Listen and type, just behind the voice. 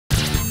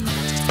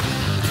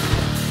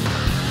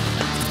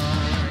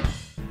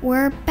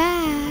We're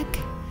back!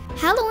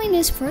 Halloween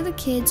is for the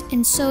kids,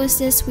 and so is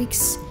this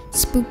week's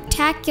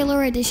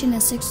spooktacular edition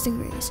of 6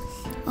 Degrees.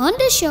 On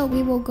this show,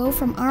 we will go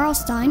from R.L.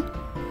 Stine,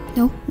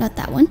 no, not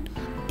that one,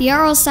 the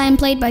R.L. Stine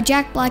played by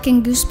Jack Black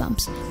in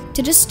Goosebumps,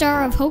 to the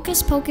star of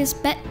Hocus Pocus,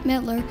 Bette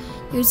Midler,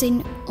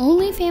 using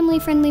only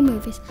family-friendly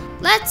movies.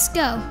 Let's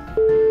go!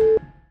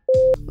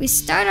 We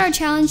start our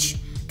challenge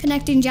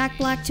connecting Jack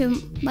Black to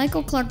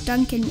Michael Clark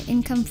Duncan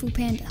in Kung Fu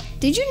Panda.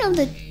 Did you know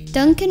that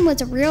Duncan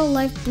was a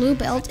real-life blue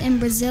belt in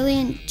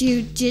Brazilian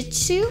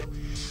Ju-Jitsu?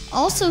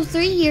 Also,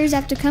 3 years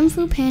after Kung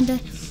Fu Panda,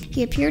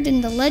 he appeared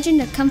in The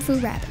Legend of Kung Fu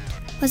Rabbit.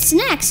 What's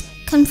next,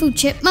 Kung Fu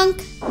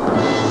Chipmunk?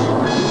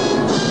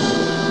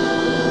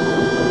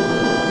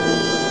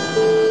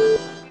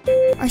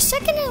 Our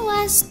second and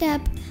last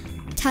step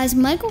ties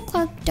Michael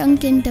Clark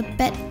Duncan to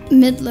Bette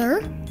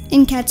Midler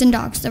in Cats and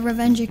Dogs, The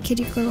Revenge of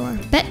Kitty Galore.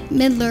 Bette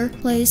Midler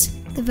plays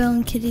the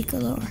villain Kitty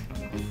Galore.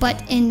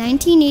 But in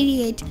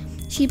 1988,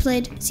 she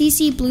played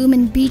Cece Bloom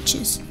in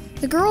Beaches.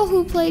 The girl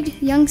who played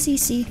young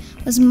Cece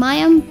was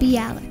Mayim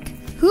Bialik,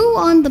 who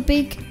on The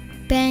Big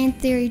Bang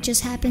Theory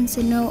just happens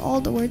to know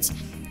all the words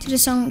to the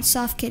song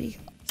Soft Kitty.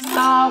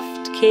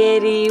 Soft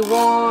kitty,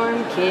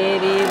 warm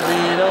kitty,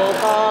 little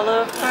ball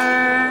of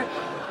fur.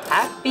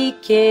 Happy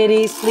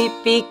kitty,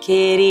 sleepy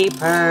kitty,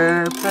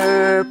 purr,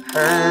 purr,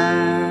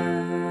 purr.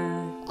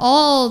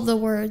 All the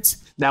words.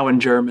 Now in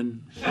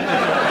German.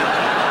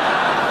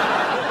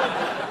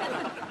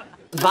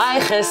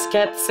 Weiches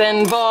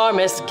Kätzchen,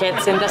 warmes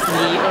Kätzchen, das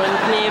nie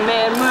und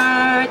nimmer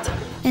mört.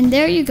 And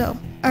there you go,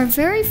 our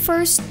very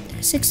first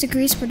 6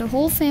 Degrees for the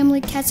whole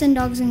family, cats and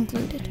dogs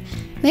included.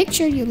 Make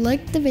sure you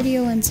like the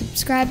video and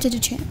subscribe to the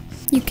channel.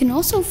 You can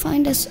also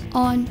find us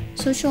on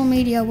social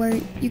media where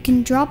you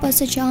can drop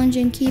us a challenge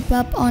and keep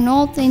up on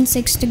all things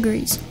 6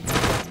 Degrees.